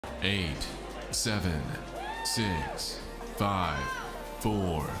8, 7, 6, 5,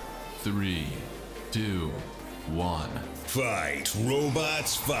 4, 3, 2, 1. Fight,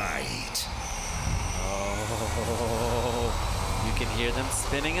 robots, fight. Oh, you can hear them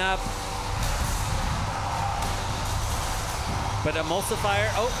spinning up. But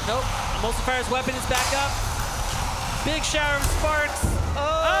Emulsifier, oh, nope. Emulsifier's weapon is back up. Big shower of sparks.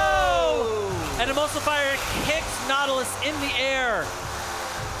 Oh! And Emulsifier kicks Nautilus in the air.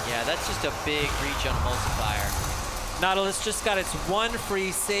 Yeah, that's just a big reach on Emulsifier. Nautilus just got its one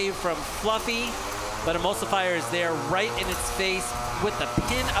free save from Fluffy, but Emulsifier is there right in its face with the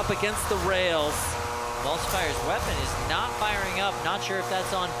pin up against the rails. Emulsifier's weapon is not firing up. Not sure if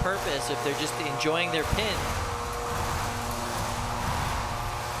that's on purpose, if they're just enjoying their pin.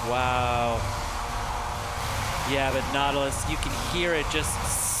 Wow. Yeah, but Nautilus, you can hear it just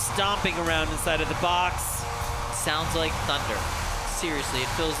stomping around inside of the box. Sounds like thunder. Seriously, it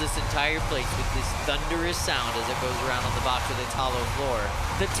fills this entire place with this thunderous sound as it goes around on the box with its hollow floor.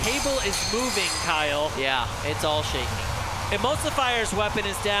 The table is moving, Kyle. Yeah, it's all shaking. Emulsifier's weapon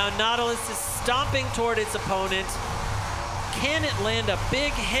is down. Nautilus is stomping toward its opponent. Can it land a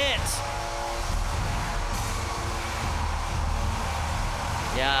big hit?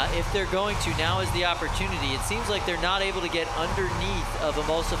 Yeah, if they're going to, now is the opportunity. It seems like they're not able to get underneath of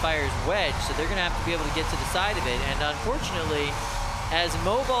Emulsifier's wedge, so they're going to have to be able to get to the side of it. And unfortunately, as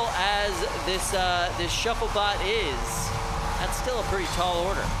mobile as this this Shufflebot is, that's still a pretty tall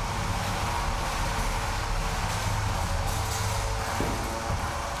order.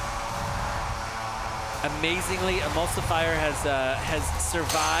 Amazingly, Emulsifier has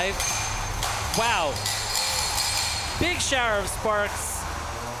survived. Wow. Big shower of sparks.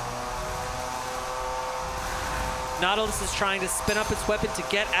 Nautilus is trying to spin up its weapon to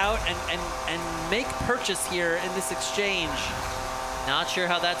get out and make purchase here in this exchange. Not sure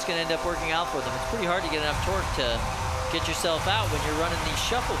how that's going to end up working out for them. It's pretty hard to get enough torque to get yourself out when you're running these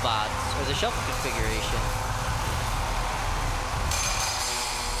shuffle bots, or the shuffle configuration.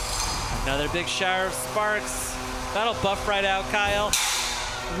 Another big shower of sparks. That'll buff right out, Kyle.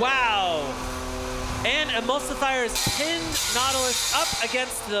 Wow. And Emulsifier has pinned Nautilus up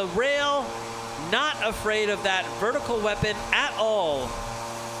against the rail. Not afraid of that vertical weapon at all.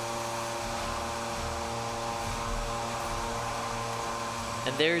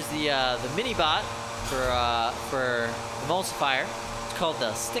 And there's the mini bot for Emulsifier. It's called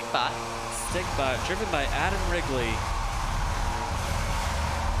the Stick Bot. Stick Bot, driven by Adam Wrigley.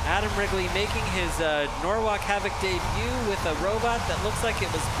 Adam Wrigley making his Norwalk Havoc debut with a robot that looks like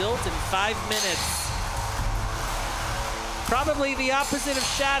it was built in 5 minutes. Probably the opposite of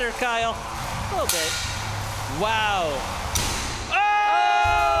Shatter, Kyle. A little bit. Wow.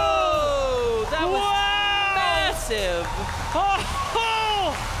 Oh! That was massive.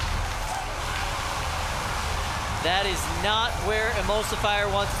 Oh! That is not where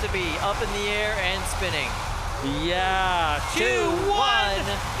Emulsifier wants to be. Up in the air and spinning. Yeah. 2-1.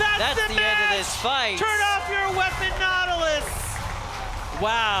 That's the match. end of this fight. Turn off your weapon, Nautilus.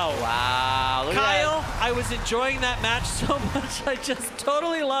 Wow. Wow. Look Kyle, at that. I was enjoying that match so much, I just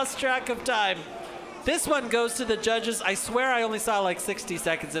totally lost track of time. This one goes to the judges. I swear I only saw like 60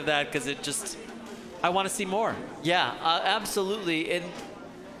 seconds of that because it just, I want to see more. Yeah, absolutely. And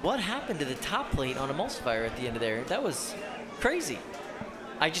what happened to the top plate on Emulsifier at the end of there? That was crazy.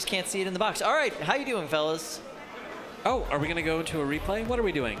 I just can't see it in the box. All right, how you doing, fellas? Oh, are we going to go into a replay? What are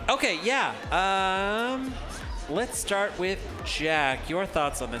we doing? Okay, yeah. Let's start with Jack. Your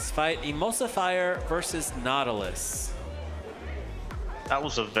thoughts on this fight. Emulsifier versus Nautilus. That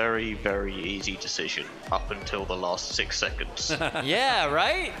was a very, very easy decision up until the last 6 seconds. Yeah,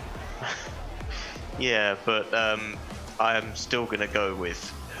 right? Yeah, but I am still going to go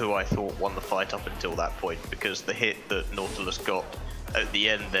with who I thought won the fight up until that point, because the hit that Nautilus got at the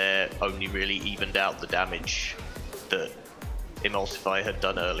end there only really evened out the damage that Emulsifier had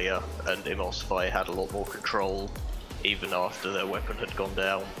done earlier, and Emulsifier had a lot more control even after their weapon had gone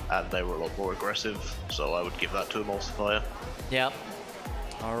down, and they were a lot more aggressive, so I would give that to Emulsifier. Yep.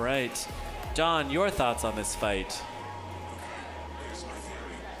 All right. Don, your thoughts on this fight?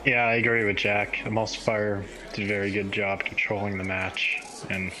 Yeah, I agree with Jack. Emulsifier did a very good job controlling the match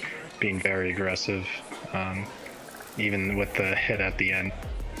and being very aggressive. Even with the hit at the end,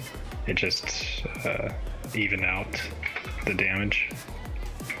 it just evened out the damage.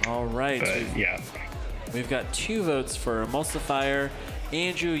 All right. But yeah. We've got 2 votes for Emulsifier.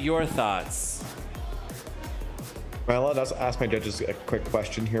 Andrew, your thoughts? Well, I'll ask my judges a quick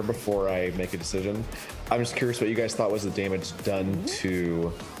question here before I make a decision. I'm just curious what you guys thought was the damage done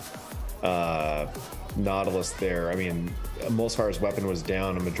to Nautilus there. I mean, Emulsifier's weapon was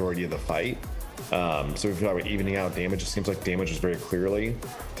down a majority of the fight. So we've talked about evening out damage. It seems like damage was very clearly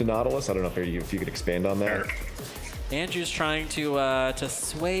to Nautilus. I don't know if you could expand on that. Andrew's trying to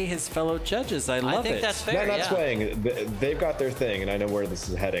sway his fellow judges. I love it. I think that's fair. Not swaying. They've got their thing, and I know where this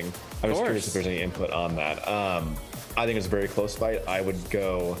is heading. I was curious if there's any input on that. I think it's a very close fight. I would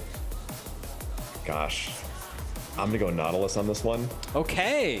go. Gosh, I'm gonna go Nautilus on this one.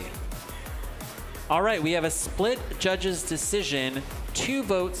 Okay. All right, we have a split judges' decision. 2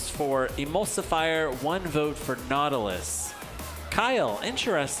 votes for Emulsifier, 1 vote for Nautilus. Kyle,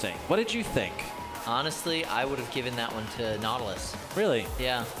 interesting. What did you think? Honestly, I would have given that one to Nautilus. Really?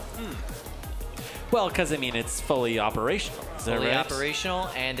 Yeah. Well, because, I mean, it's fully operational. Is that Fully right? operational,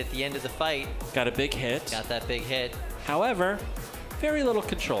 and at the end of the fight, got a big hit. Got that big hit. However, very little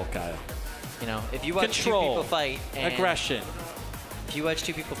control, Kyle. You know, if you watch 2 people fight and aggression. If you watch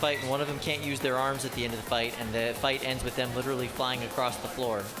 2 people fight and one of them can't use their arms at the end of the fight, and the fight ends with them literally flying across the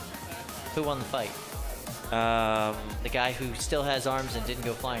floor, who won the fight? The guy who still has arms and didn't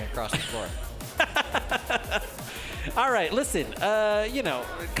go flying across the floor. All right, listen, you know,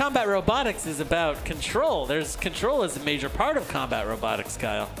 combat robotics is about control. Control is a major part of combat robotics,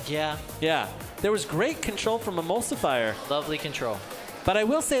 Kyle. Yeah. Yeah. There was great control from Emulsifier. Lovely control. But I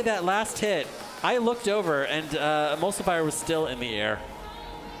will say that last hit, I looked over and Emulsifier was still in the air.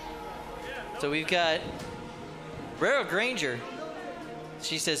 So we've got Rara Granger.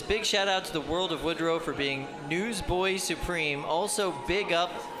 She says, big shout out to the world of Woodrow for being Newsboy Supreme. Also, big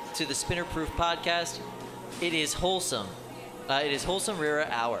up to the Spinner Proof podcast. It is wholesome. It is wholesome Rara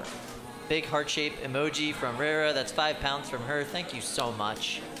hour. Big heart-shaped emoji from Rara. That's 5 pounds from her. Thank you so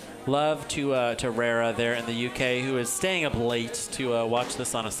much. Love to Rara there in the UK, who is staying up late to watch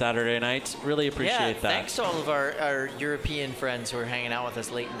this on a Saturday night. Really appreciate that. Thanks to all of our European friends who are hanging out with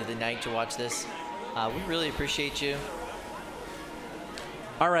us late into the night to watch this. We really appreciate you.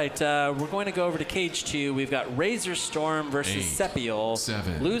 All right, we're going to go over to Cage 2. We've got Razor Storm versus Sepiol.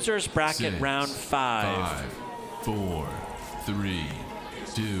 7, Losers bracket 6, round 5. 5, 4, 3,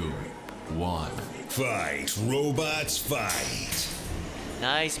 2, 1. Fight, robots, fight.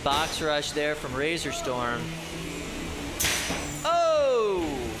 Nice box rush there from Razor Storm. Oh!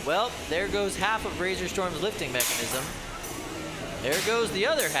 Well, there goes half of Razor Storm's lifting mechanism. There goes the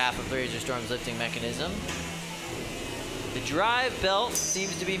other half of Razor Storm's lifting mechanism. The drive belt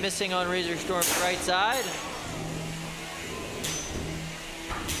seems to be missing on Razor Storm's right side.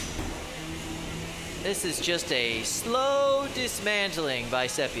 This is just a slow dismantling by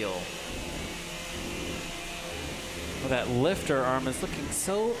Sepiol. Well, that lifter arm is looking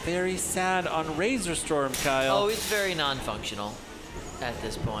so very sad on Razor Storm, Kyle. Oh, it's very non-functional at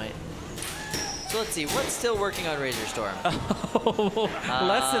this point. So let's see, what's still working on Razor Storm?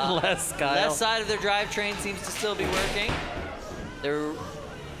 Less and less, Kyle. Left side of their drivetrain seems to still be working. Their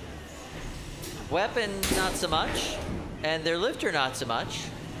weapon, not so much. And their lifter, not so much.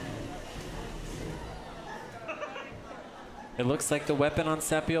 It looks like the weapon on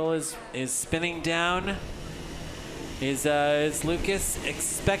Sepiol is spinning down. Is Lucas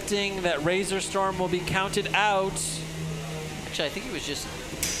expecting that Razor Storm will be counted out? Actually, I think he was just,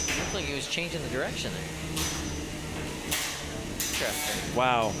 it looked like he was changing the direction there. Interesting.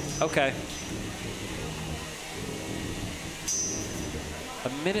 Wow, okay.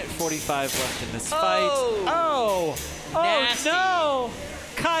 1:45 left in this fight. Oh! Nasty. No!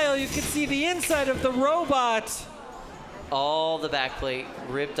 Kyle, you can see the inside of the robot. All the backplate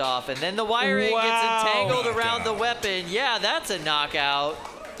ripped off, and then the wiring gets entangled around the weapon. Yeah, that's a knockout.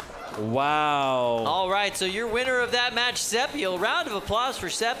 Wow. All right, so your winner of that match, Sepiol. Round of applause for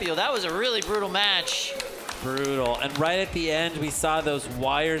Sepiol. That was a really brutal match. Brutal. And right at the end, we saw those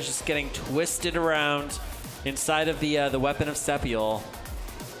wires just getting twisted around inside of the weapon of Sepiol.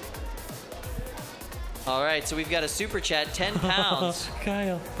 All right, so we've got a super chat, 10 pounds.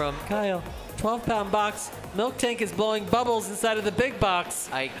 Kyle. From Kyle. 12-pound box. MilkTank is blowing bubbles inside of the big box.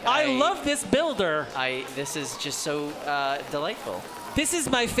 I love this builder. This is just so delightful. This is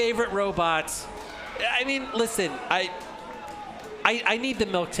my favorite robot. I mean, listen, I need the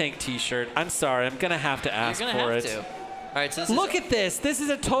MilkTank t-shirt. I'm sorry, I'm gonna have to ask for it. All right, so look at this. This is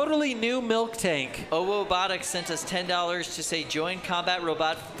a totally new MilkTank. Owobotics sent us $10 to say join Combat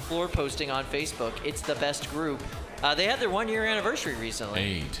Robot floor posting on Facebook. It's the best group. They had their 1-year anniversary recently.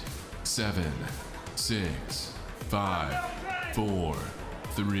 8, 7, 6, 5, 4,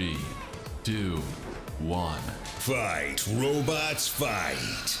 3, 2, 1. Fight, robots,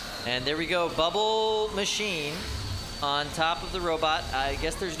 fight. And there we go, Bubble Machine on top of the robot. I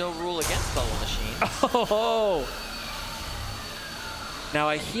guess there's no rule against Bubble Machine. Oh! Now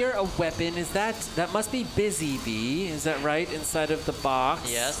I hear a weapon. Is that must be Busy Bee? Is that right inside of the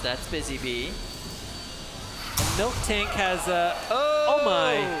box? Yes, that's Busy Bee. And MilkTank has a. Oh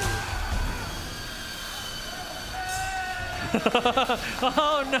my!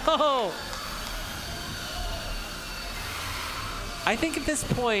 Oh no! I think at this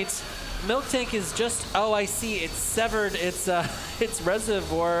point, MilkTank is just. Oh, I see. It's severed its its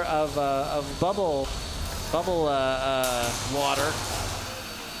reservoir of bubble water.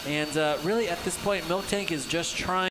 And really, at this point, MilkTank is just trying